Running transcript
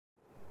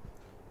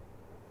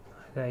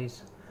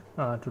Guys,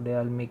 today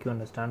I'll make you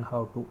understand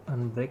how to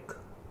unbrick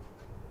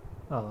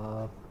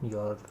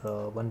your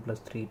OnePlus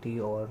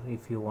 3T, or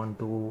if you want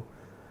to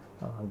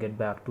get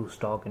back to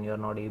stock and you're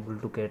not able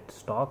to get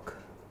stock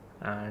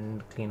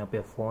and clean up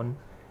your phone,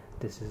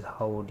 this is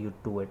how would you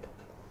do it.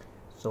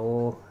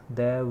 So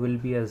there will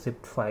be a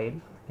zipped file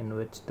in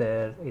which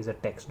there is a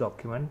text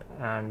document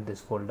and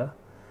this folder.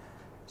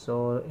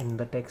 So in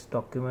the text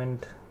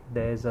document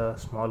there is a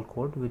small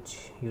code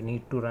which you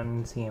need to run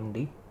in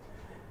CMD.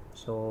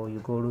 So you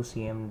go to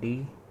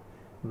CMD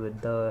with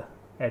the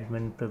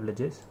admin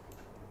privileges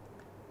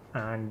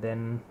and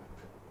then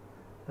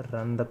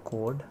run the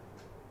code.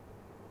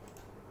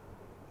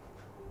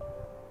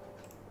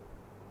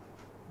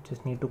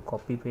 Just need to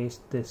copy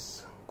paste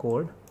this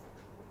code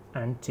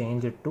and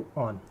change it to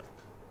on,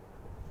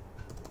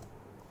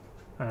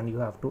 and you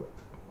have to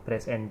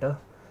press enter.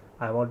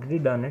 I've already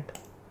done it,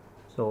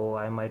 so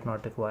I might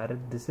not require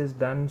it. This is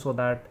done so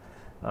that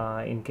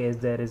in case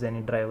there is any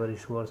driver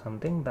issue or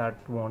something,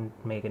 that won't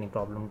make any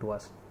problem to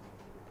us.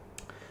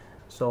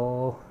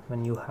 So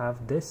when you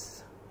have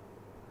this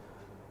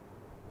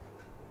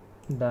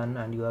done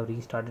and you have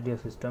restarted your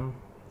system,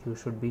 you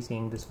should be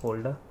seeing this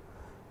folder.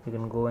 You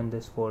can go in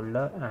this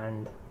folder,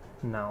 and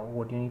now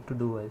what you need to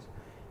do is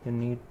you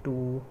need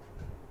to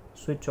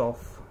switch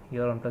off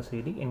your OnePlus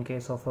 3D. In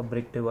case of a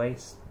brick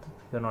device,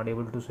 you're not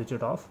able to switch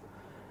it off,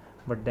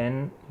 but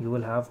then you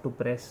will have to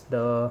press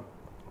the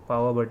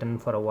power button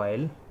for a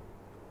while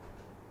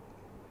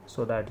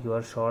so that you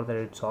are sure that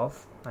it's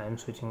off. I am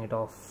switching it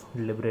off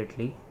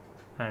deliberately,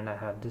 and I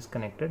have this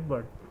connected,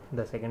 but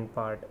the second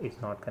part is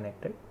not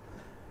connected.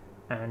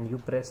 And you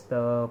press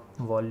the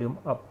volume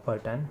up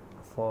button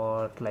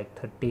for like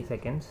 30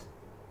 seconds.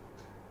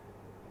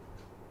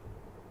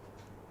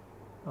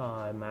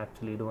 I'm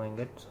actually doing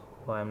it,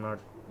 so I'm not.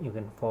 You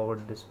can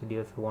forward this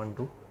video if you want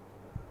to.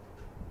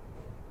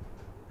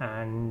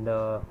 And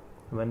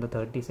when the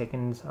 30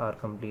 seconds are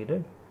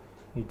completed,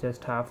 you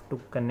just have to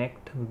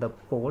connect the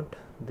port,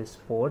 this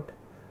port,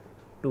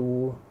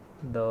 to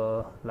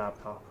the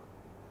laptop.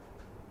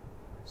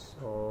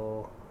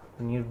 So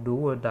when you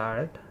do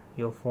that,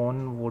 your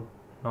phone would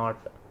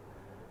not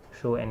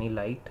show any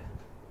light.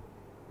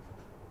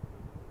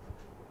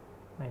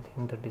 I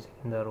think 30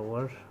 seconds are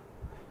over,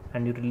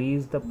 and you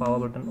release the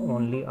power button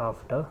only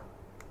after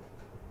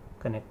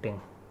connecting.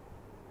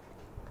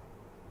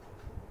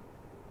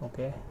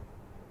 Okay,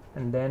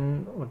 and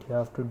then what you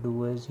have to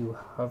do is you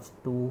have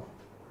to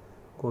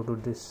go to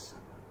this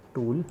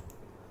tool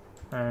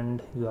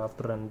and you have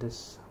to run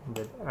this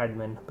with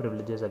admin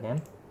privileges again.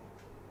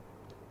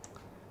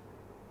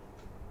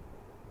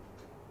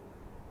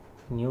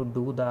 When you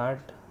do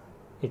that,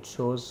 it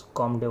shows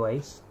COM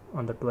device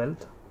on the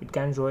 12th. It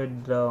can show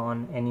it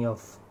on any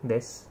of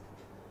this.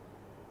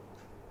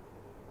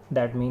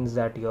 That means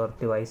that your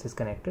device is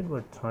connected,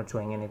 but it's not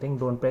showing anything.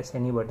 Don't press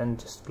any button,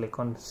 just click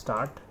on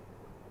start,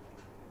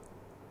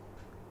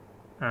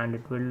 and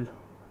it will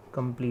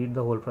complete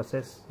the whole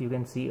process. You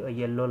can see a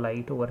yellow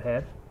light over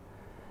here.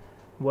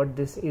 What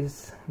this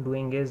is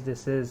doing is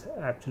this is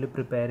actually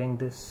preparing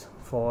this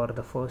for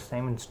the first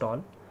time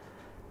install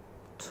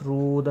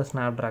through the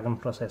Snapdragon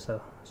processor.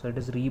 So it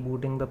is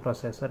rebooting the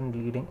processor and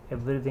deleting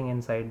everything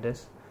inside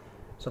this.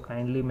 So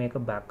kindly make a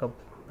backup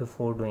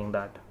before doing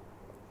that.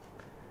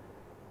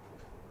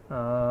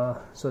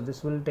 So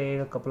this will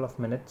take a couple of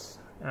minutes,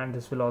 and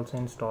this will also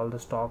install the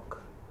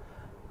stock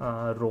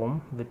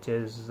ROM, which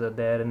is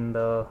there in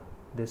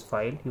this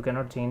file. You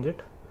cannot change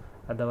it,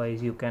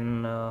 otherwise you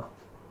can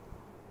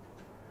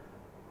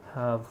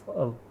have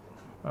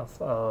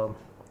a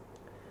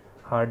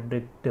hard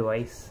brick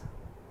device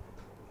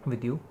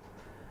with you,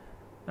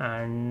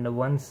 and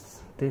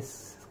once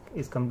this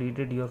is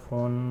completed, your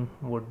phone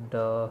would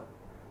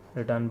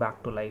return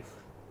back to life.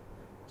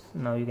 So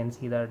now you can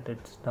see that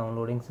it's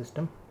downloading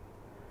system,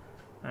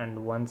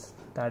 and once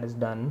that is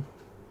done,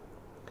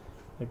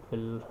 it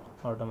will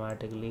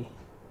automatically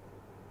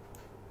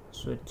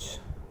switch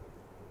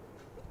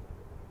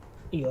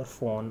your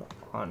phone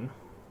on.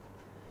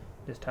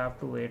 Just have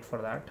to wait for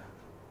that.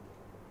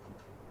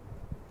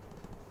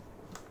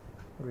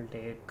 It will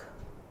take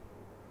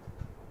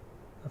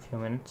a few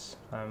minutes.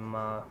 I'm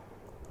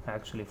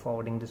actually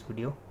forwarding this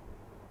video.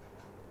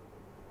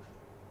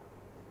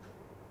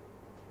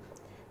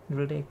 It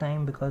will take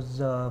time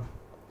because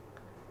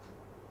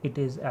it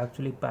is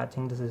actually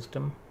patching the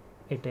system.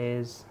 It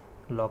is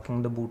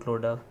locking the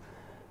bootloader,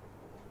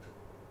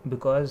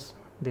 because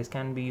this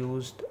can be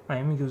used. I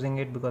am using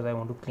it because I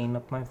want to clean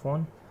up my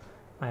phone.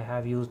 I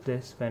have used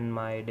this when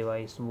my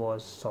device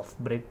was soft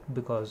bricked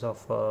because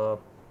of a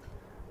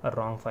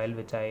wrong file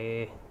which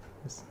I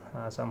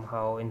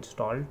somehow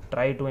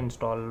tried to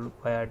install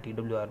via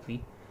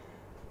TWRP.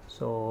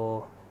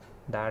 So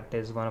that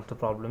is one of the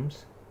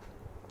problems.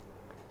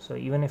 So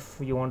even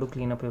if you want to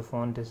clean up your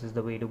phone, this is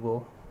the way to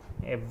go.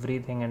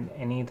 Everything and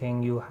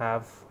anything you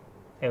have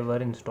ever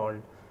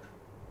installed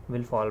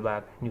will fall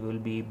back, and you will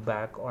be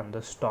back on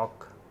the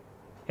stock,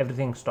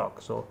 everything stock.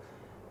 So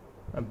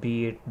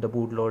be it the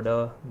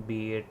bootloader,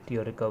 be it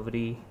your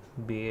recovery,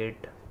 be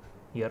it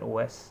your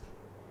OS,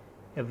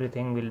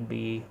 everything will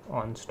be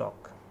on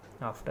stock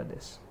after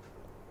this.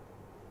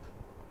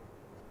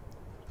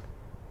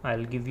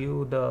 I'll give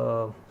you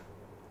the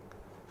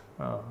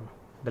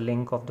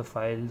link of the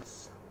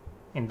files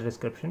in the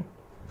description,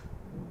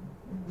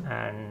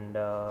 and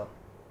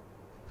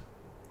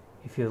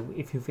if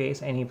you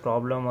face any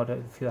problem or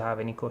if you have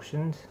any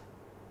questions,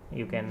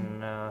 you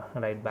can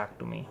write back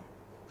to me.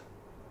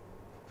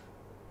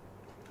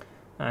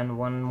 And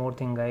one more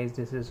thing guys,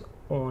 this is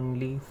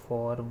only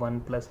for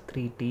OnePlus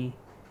 3T.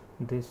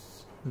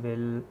 This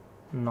will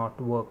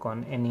not work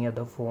on any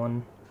other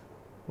phone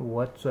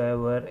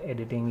whatsoever.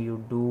 Editing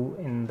you do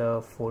in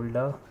the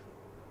folder,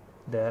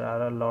 there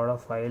are a lot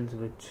of files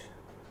which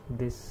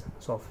this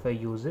software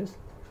uses.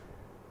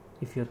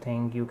 If you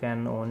think you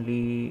can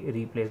only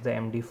replace the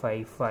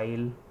MD5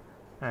 file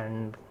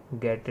and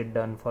get it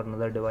done for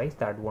another device,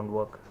 that won't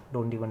work.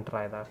 Don't even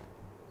try that.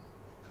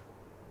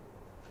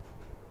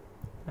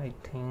 I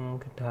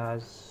think it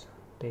has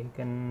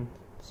taken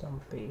some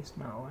pace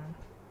now, and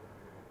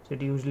so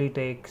it usually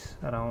takes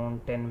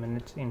around 10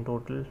 minutes in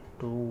total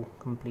to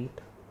complete,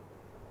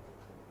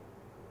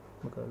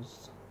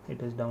 because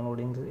it is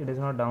downloading. It is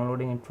not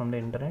downloading it from the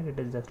internet, it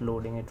is just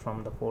loading it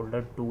from the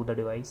folder to the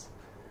device.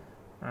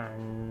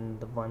 And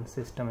the once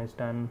system is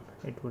done,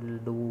 it will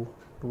do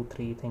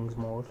 2-3 things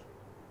more.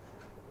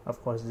 Of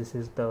course, this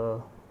is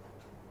the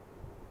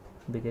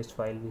biggest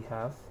file we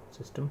have,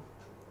 system.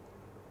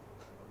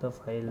 The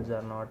files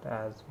are not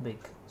as big,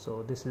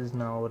 so this is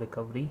now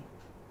recovery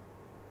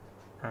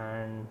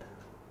and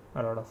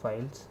a lot of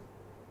files.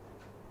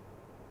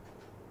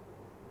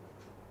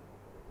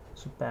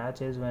 So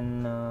patch is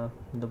when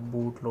the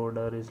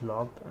bootloader is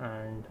locked,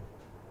 and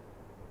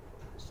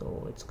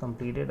so it's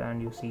completed,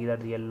 and you see that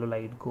the yellow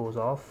light goes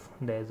off.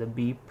 There's a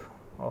beep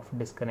of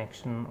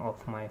disconnection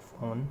of my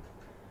phone,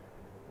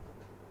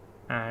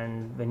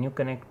 and when you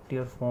connect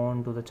your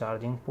phone to the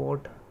charging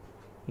port,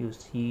 you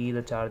see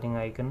the charging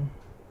icon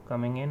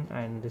coming in,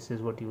 and this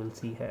is what you will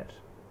see here.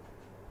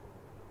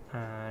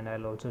 And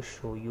I'll also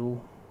show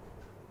you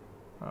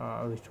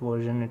which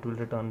version it will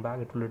return back.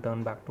 It will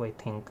return back to, I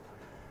think,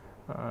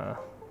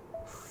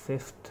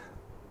 5th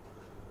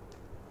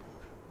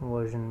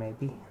version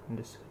maybe. I'm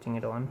just switching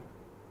it on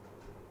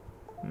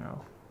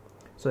now.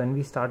 So when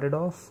we started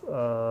off,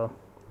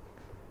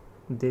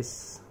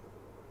 this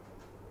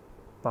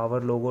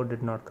power logo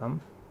did not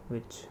come,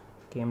 which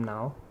came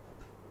now,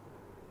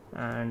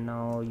 and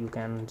now you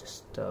can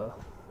just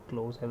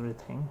close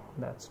everything.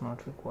 That's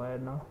not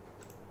required now.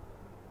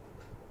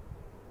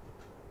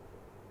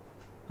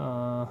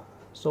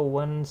 So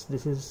once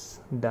this is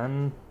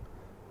done,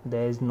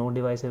 there is no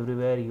device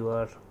everywhere, you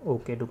are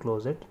okay to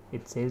close it.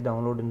 It says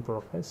download in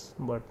progress,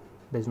 but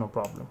there's no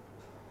problem.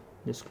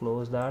 Just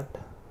close that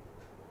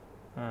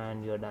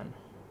and you're done.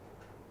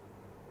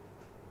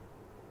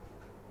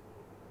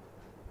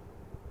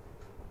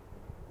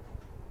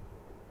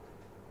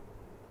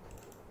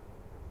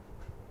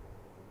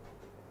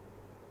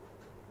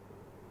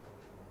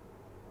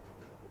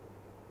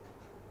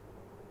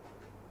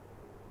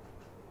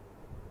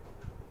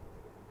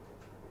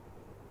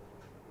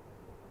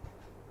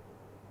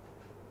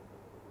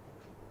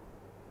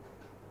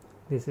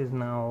 This is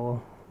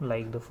now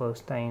like the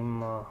first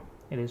time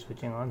it is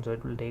switching on, so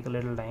it will take a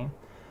little time,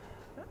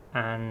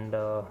 and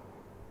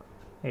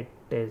it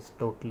is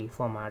totally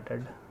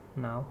formatted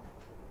now,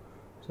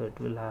 so it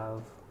will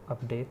have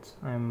updates.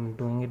 I'm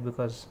doing it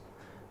because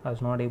I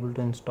was not able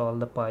to install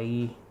the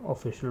Pi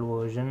official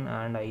version,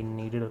 and I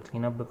needed a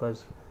cleanup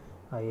because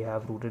I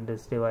have rooted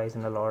this device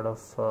and a lot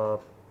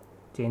of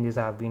changes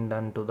have been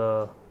done to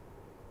the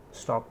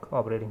stock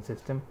operating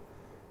system.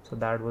 So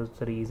that was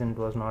the reason it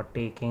was not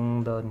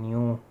taking the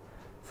new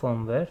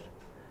firmware.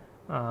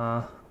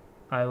 I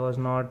was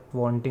not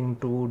wanting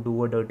to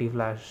do a dirty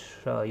flash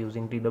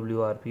using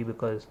TWRP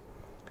because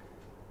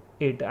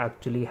it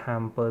actually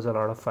hampers a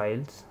lot of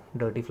files,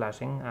 dirty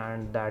flashing,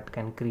 and that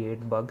can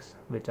create bugs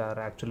which are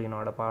actually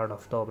not a part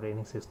of the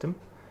operating system.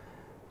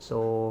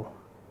 So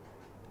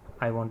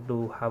I want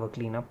to have a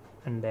cleanup,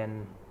 and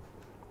then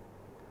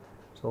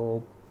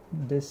so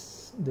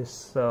this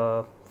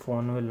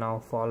phone will now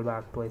fall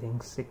back to, I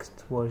think,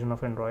 6th version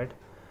of Android,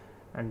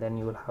 and then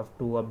you will have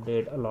to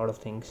update a lot of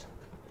things.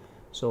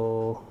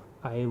 So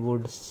I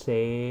would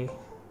say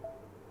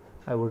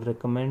I would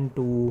recommend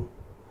to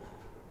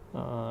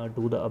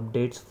do the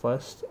updates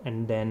first,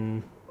 and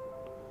then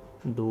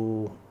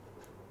do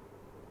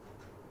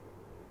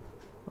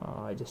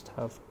I just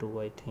have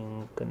to, I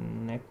think,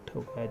 connect.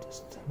 Okay,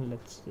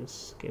 let's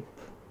just skip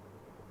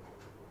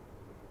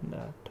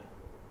that.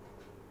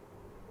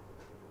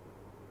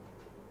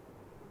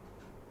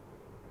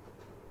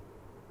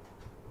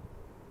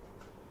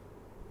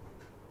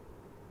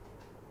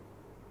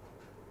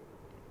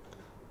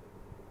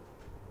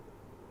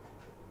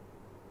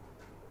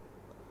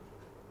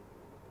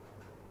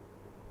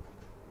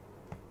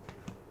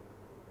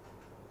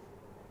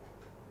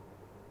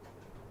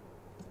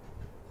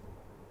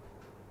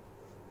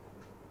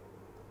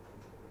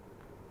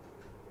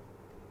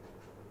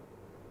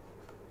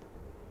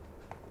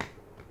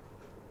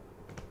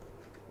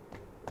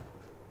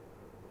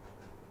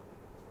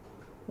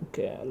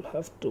 Okay, I'll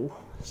have to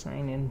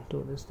sign in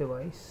to this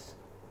device.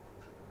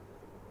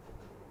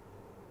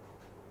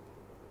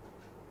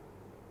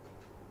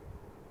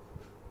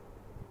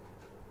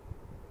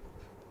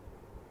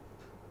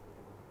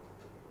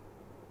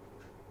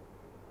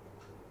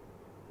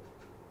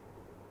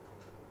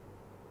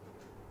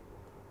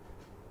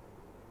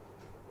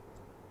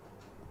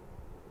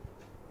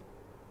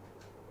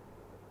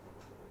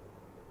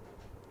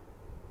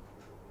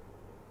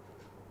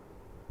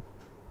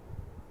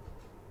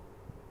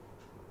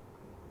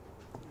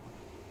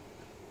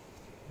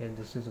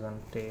 This is going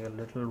to take a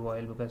little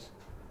while because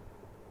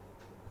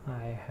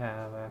I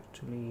have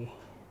actually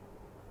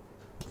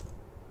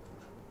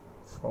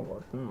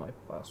forgotten my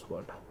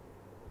password.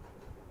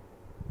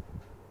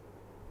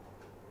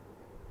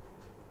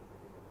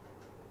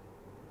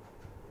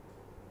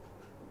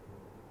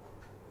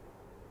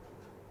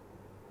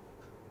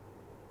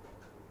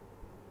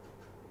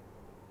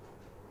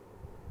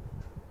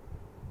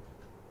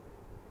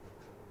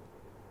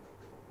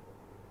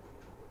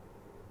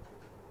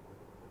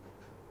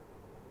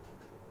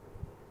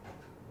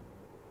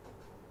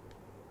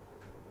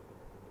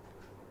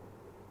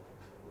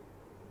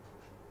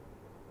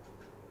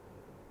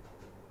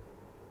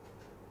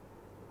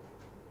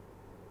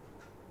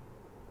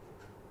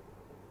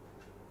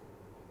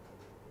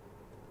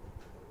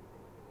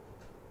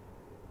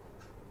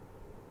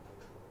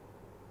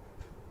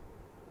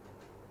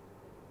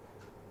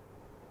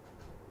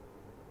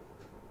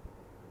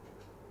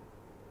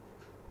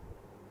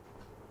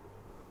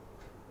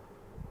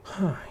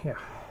 Yeah,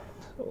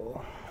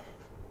 so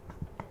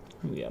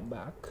we are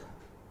back.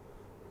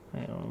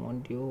 I don't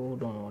want you,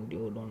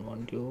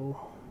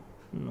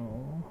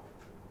 no.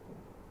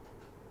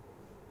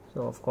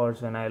 So of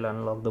course when I'll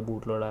unlock the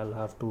bootloader I'll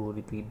have to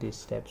repeat these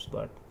steps,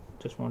 but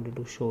just wanted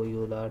to show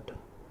you that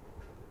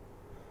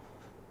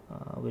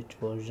which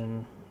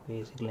version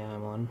basically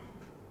I'm on.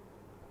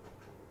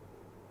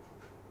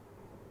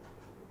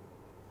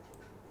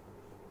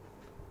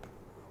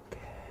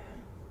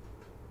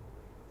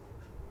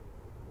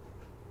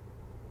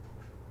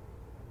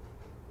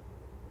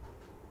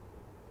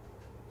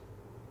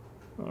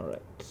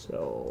 Alright,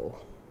 so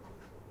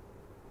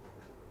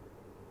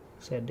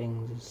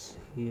settings is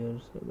here,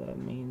 so that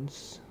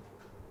means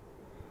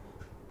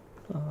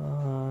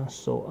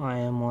so I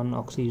am on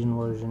Oxygen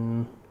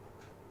version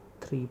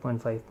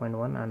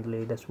 3.5.1 and the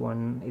latest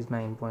one is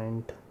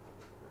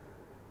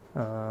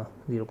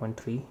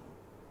 9.0.3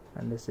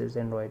 and this is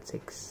Android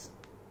 6.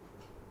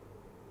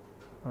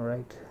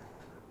 Alright,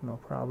 no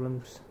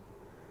problems,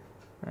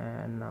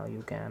 and now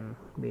you can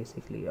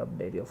basically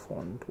update your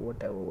phone to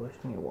whatever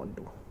version you want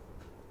to.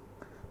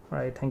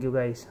 Alright, thank you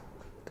guys,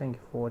 thank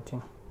you for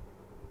watching.